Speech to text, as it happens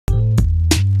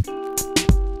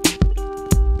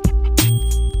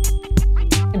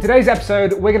In today's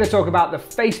episode, we're going to talk about the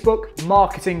Facebook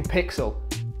Marketing Pixel.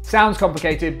 Sounds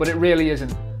complicated, but it really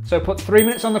isn't. So put 3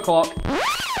 minutes on the clock.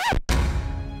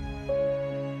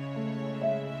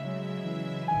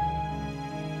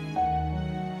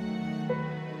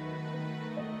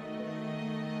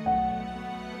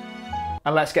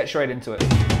 And let's get straight into it.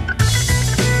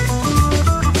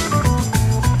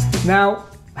 Now,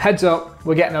 heads up,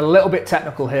 we're getting a little bit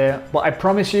technical here, but I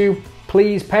promise you,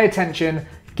 please pay attention,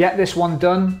 get this one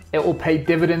done, it will pay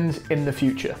dividends in the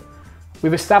future.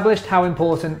 We've established how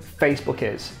important Facebook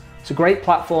is. It's a great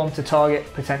platform to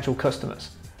target potential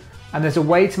customers. And there's a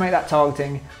way to make that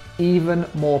targeting even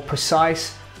more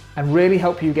precise and really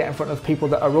help you get in front of people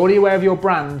that are already aware of your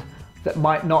brand that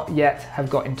might not yet have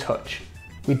got in touch.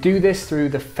 We do this through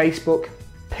the Facebook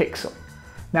Pixel.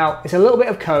 Now, it's a little bit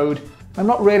of code. I'm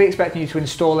not really expecting you to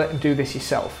install it and do this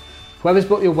yourself. Whoever's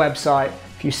built your website,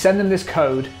 if you send them this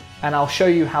code, and I'll show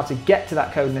you how to get to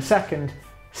that code in a second,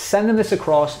 send them this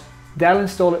across, they'll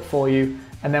install it for you,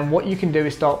 and then what you can do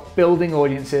is start building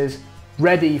audiences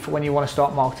ready for when you want to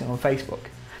start marketing on Facebook.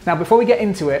 Now, before we get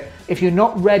into it, if you're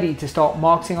not ready to start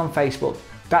marketing on Facebook,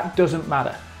 that doesn't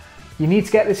matter. You need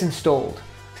to get this installed.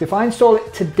 So if I install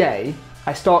it today,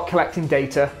 I start collecting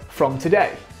data from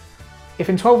today. If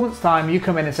in 12 months time you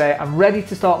come in and say, I'm ready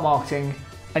to start marketing,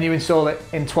 and you install it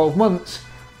in 12 months,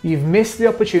 you've missed the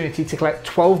opportunity to collect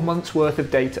 12 months worth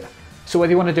of data. So whether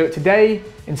you want to do it today,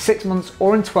 in 6 months,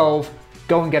 or in 12,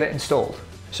 go and get it installed.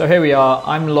 So here we are,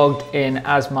 I'm logged in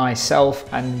as myself,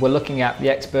 and we're looking at the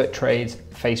Expert Trades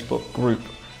Facebook group.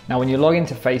 Now when you log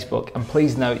into Facebook, and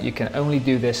please note you can only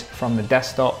do this from the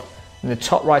desktop, in the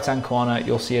top right hand corner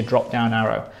you'll see a drop down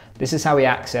arrow. This is how we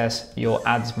access your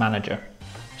ads manager.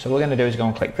 So what we're going to do is go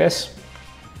and click this.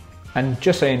 And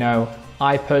just so you know,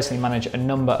 I personally manage a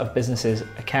number of businesses'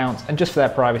 accounts, and just for their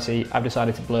privacy, I've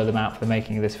decided to blur them out for the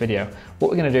making of this video. What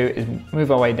we're going to do is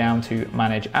move our way down to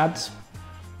Manage Ads.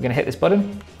 We're going to hit this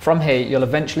button. From here, you'll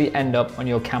eventually end up on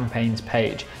your campaigns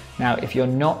page. Now, if you're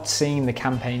not seeing the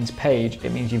campaigns page,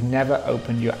 it means you've never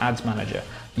opened your ads manager.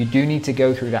 You do need to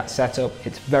go through that setup.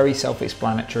 It's very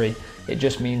self-explanatory. It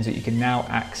just means that you can now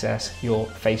access your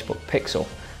Facebook Pixel.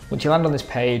 Once you land on this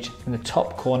page, in the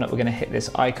top corner, we're going to hit this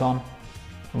icon,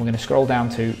 and we're going to scroll down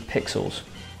to Pixels.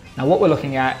 Now what we're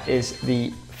looking at is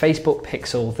the Facebook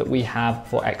Pixel that we have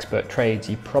for Expert Trades.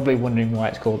 You're probably wondering why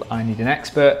it's called I Need an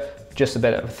Expert. Just a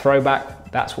bit of a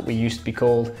throwback. That's what we used to be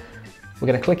called. We're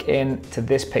going to click in to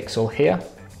this pixel here,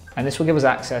 and this will give us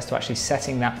access to actually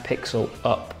setting that pixel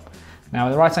up. Now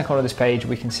in the right hand corner of this page,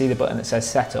 we can see the button that says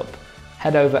Setup.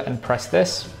 Head over and press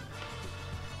this.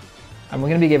 And we're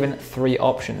going to be given 3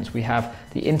 options. We have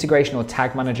the integration or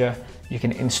tag manager. You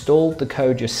can install the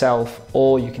code yourself,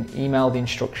 or you can email the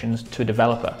instructions to a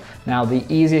developer. Now, the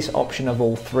easiest option of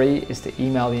all 3 is to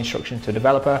email the instructions to a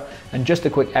developer. And just a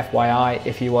quick FYI,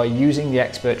 if you are using the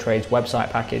Expert Trades website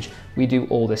package, we do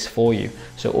all this for you.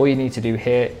 So all you need to do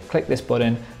here, click this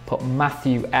button, put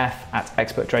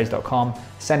matthewf@experttrades.com,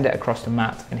 send it across to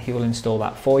Matt, and he will install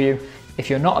that for you. If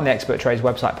you're not on the Expert Trades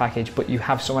website package, but you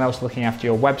have someone else looking after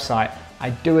your website, I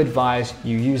do advise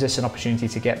you use this as an opportunity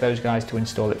to get those guys to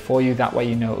install it for you. That way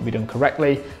you know it will be done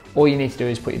correctly. All you need to do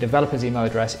is put your developer's email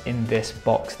address in this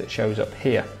box that shows up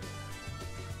here.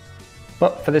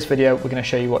 But for this video, we're going to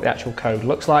show you what the actual code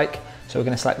looks like. So we're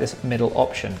going to select this middle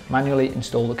option, manually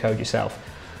install the code yourself.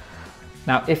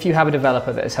 Now, if you have a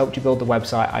developer that has helped you build the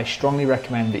website, I strongly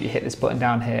recommend that you hit this button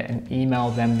down here and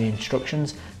email them the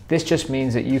instructions. This just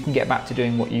means that you can get back to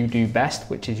doing what you do best,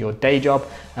 which is your day job,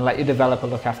 and let your developer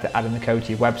look after adding the code to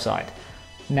your website.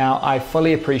 Now, I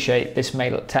fully appreciate this may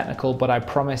look technical, but I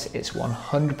promise it's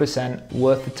 100%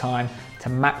 worth the time to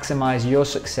maximize your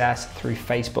success through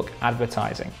Facebook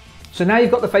advertising. So now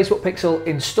you've got the Facebook Pixel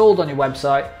installed on your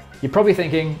website, you're probably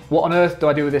thinking, what on earth do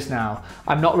I do with this now?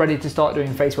 I'm not ready to start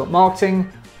doing Facebook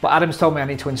marketing, but Adam's told me I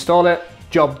need to install it,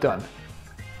 job done.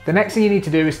 The next thing you need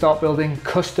to do is start building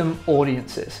custom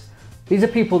audiences. These are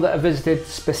people that have visited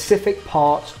specific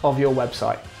parts of your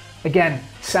website. Again,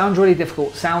 sounds really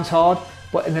difficult, sounds hard,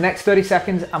 but in the next 30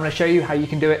 seconds, I'm going to show you how you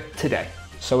can do it today.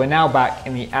 So we're now back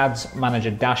in the Ads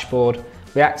Manager dashboard.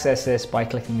 We access this by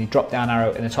clicking the drop down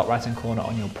arrow in the top right hand corner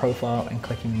on your profile and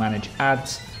clicking Manage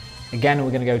Ads. Again, we're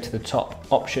going to go to the top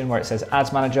option where it says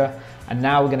Ads Manager, and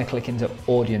now we're going to click into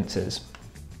Audiences.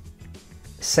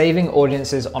 Saving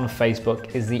audiences on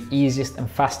Facebook is the easiest and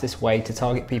fastest way to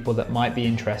target people that might be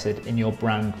interested in your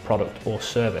brand, product, or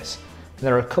service.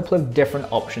 There are a couple of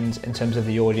different options in terms of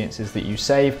the audiences that you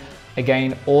save.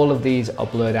 Again, all of these are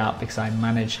blurred out because I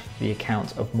manage the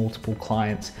accounts of multiple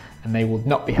clients, and they would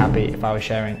not be happy if I was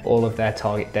sharing all of their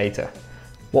target data.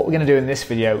 What we're going to do in this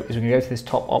video is we're going to go to this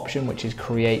top option, which is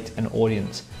create an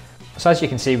audience. So as you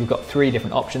can see, we've got three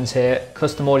different options here: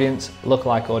 custom audience,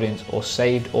 lookalike audience, or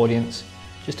saved audience.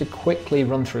 Just to quickly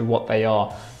run through what they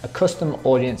are. A custom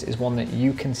audience is one that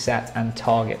you can set and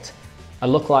target. A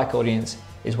lookalike audience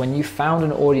is when you found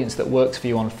an audience that works for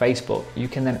you on Facebook, you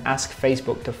can then ask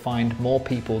Facebook to find more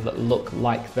people that look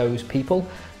like those people.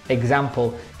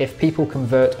 Example, if people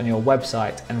convert on your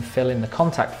website and fill in the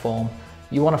contact form,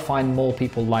 you want to find more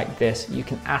people like this, you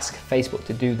can ask Facebook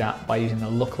to do that by using the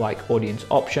lookalike audience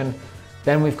option.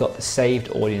 Then we've got the saved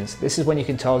audience. This is when you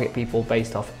can target people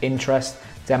based off interest,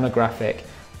 demographic.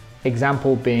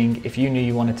 Example being, if you knew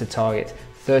you wanted to target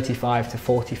 35 to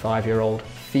 45-year-old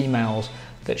females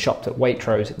that shopped at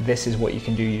Waitrose, this is what you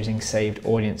can do using saved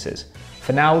audiences.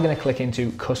 For now, we're going to click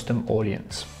into custom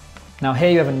audience. Now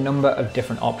here you have a number of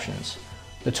different options.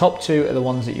 The top two are the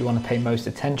ones that you want to pay most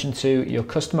attention to: your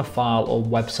customer file or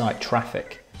website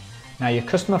traffic. Now your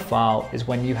customer file is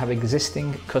when you have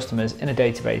existing customers in a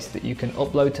database that you can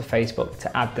upload to Facebook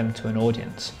to add them to an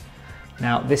audience.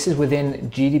 Now this is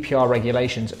within GDPR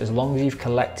regulations as long as you've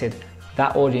collected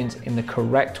that audience in the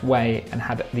correct way and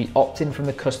had the opt-in from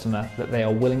the customer that they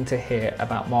are willing to hear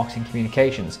about marketing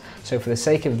communications. So for the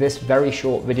sake of this very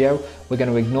short video, we're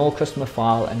going to ignore customer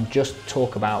file and just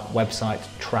talk about website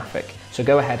traffic. So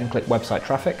go ahead and click website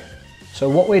traffic. So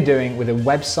what we're doing with a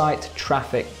website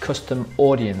traffic custom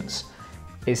audience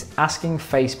is asking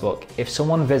Facebook if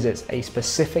someone visits a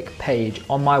specific page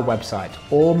on my website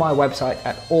or my website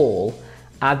at all,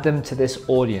 add them to this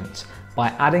audience. By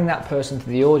adding that person to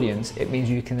the audience, it means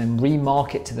you can then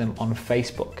remarket to them on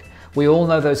Facebook. We all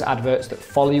know those adverts that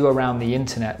follow you around the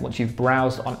internet once you've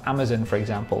browsed on Amazon, for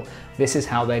example. This is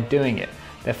how they're doing it.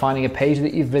 They're finding a page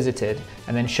that you've visited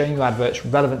and then showing you adverts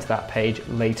relevant to that page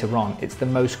later on. It's the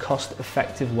most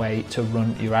cost-effective way to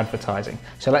run your advertising.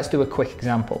 So let's do a quick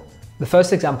example. The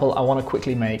first example I want to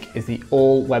quickly make is the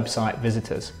all website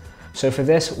visitors. So for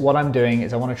this, what I'm doing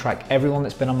is I want to track everyone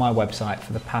that's been on my website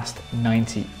for the past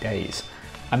 90 days.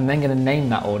 I'm then going to name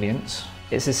that audience.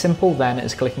 It's as simple then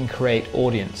as clicking create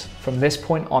audience. From this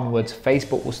point onwards,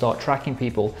 Facebook will start tracking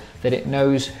people that it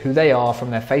knows who they are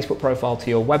from their Facebook profile to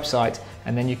your website,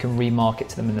 and then you can remarket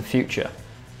to them in the future.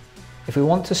 If we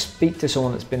want to speak to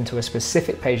someone that's been to a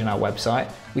specific page on our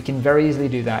website, we can very easily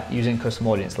do that using custom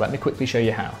audience. Let me quickly show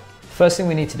you how. First thing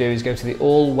we need to do is go to the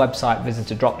all website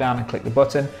visitor dropdown and click the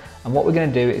button. And what we're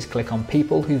going to do is click on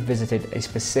people who visited a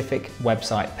specific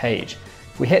website page.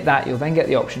 If we hit that, you'll then get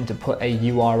the option to put a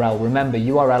URL. Remember,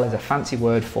 URL is a fancy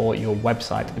word for your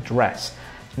website address.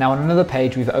 Now on another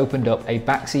page, we've opened up a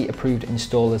Baxi approved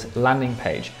installers landing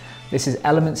page. This is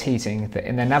Elements Heating that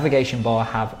in their navigation bar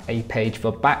have a page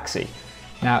for Baxi.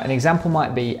 Now an example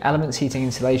might be Elements Heating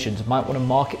installations might want to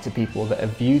market to people that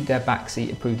have viewed their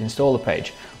Baxi approved installer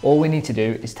page. All we need to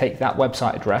do is take that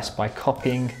website address by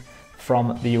copying from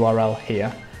the URL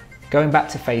here, going back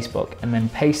to Facebook and then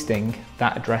pasting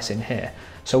that address in here.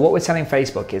 So what we're telling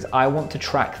Facebook is I want to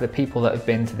track the people that have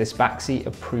been to this Baxi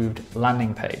approved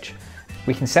landing page.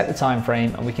 We can set the time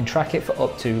frame and we can track it for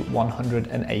up to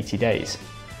 180 days.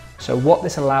 So what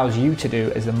this allows you to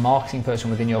do as the marketing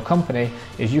person within your company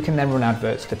is you can then run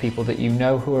adverts to people that you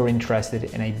know who are interested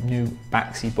in a new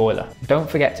Baxi boiler. Don't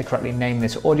forget to correctly name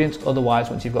this audience,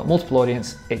 otherwise once you've got multiple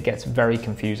audience, it gets very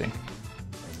confusing.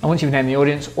 And once you've named the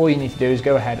audience, all you need to do is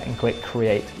go ahead and click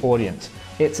create audience.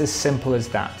 It's as simple as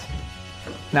that.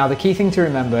 Now the key thing to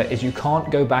remember is you can't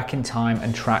go back in time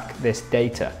and track this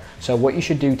data. So what you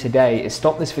should do today is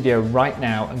stop this video right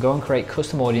now and go and create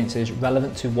custom audiences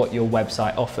relevant to what your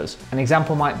website offers. An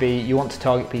example might be you want to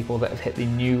target people that have hit the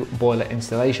new boiler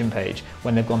installation page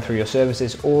when they've gone through your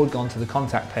services or gone to the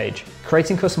contact page.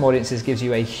 Creating custom audiences gives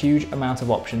you a huge amount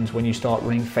of options when you start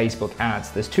running Facebook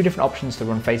ads. There's two different options to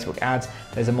run Facebook ads.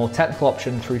 There's a more technical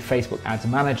option through Facebook Ads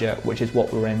Manager, which is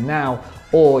what we're in now,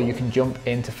 or you can jump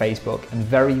into Facebook and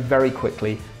very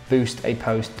quickly boost a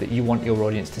post that you want your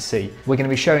audience to see. We're going to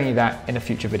be showing you that in a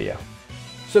future video.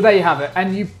 So there you have it,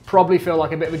 and you probably feel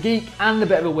like a bit of a geek and a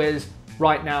bit of a whiz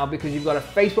right now because you've got a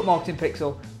Facebook marketing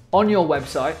pixel on your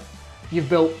website, you've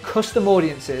built custom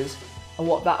audiences, and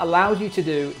what that allows you to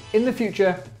do in the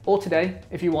future or today,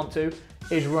 if you want to,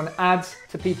 is run ads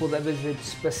to people that visited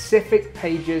specific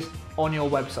pages on your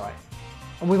website.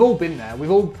 And we've all been there.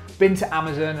 We've all been to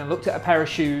Amazon and looked at a pair of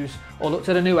shoes or looked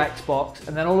at a new Xbox,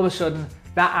 and then all of a sudden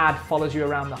that ad follows you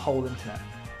around the whole internet.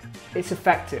 It's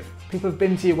effective. People have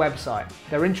been to your website,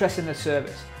 they're interested in the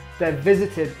service, they've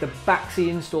visited the Baxi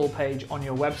install page on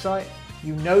your website,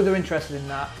 you know they're interested in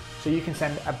that, so you can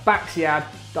send a Baxi ad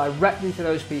directly to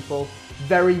those people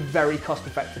very cost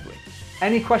effectively.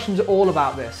 Any questions at all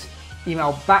about this,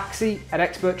 email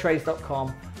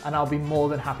baxi@experttrades.com and I'll be more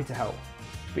than happy to help.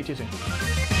 Speak to you soon.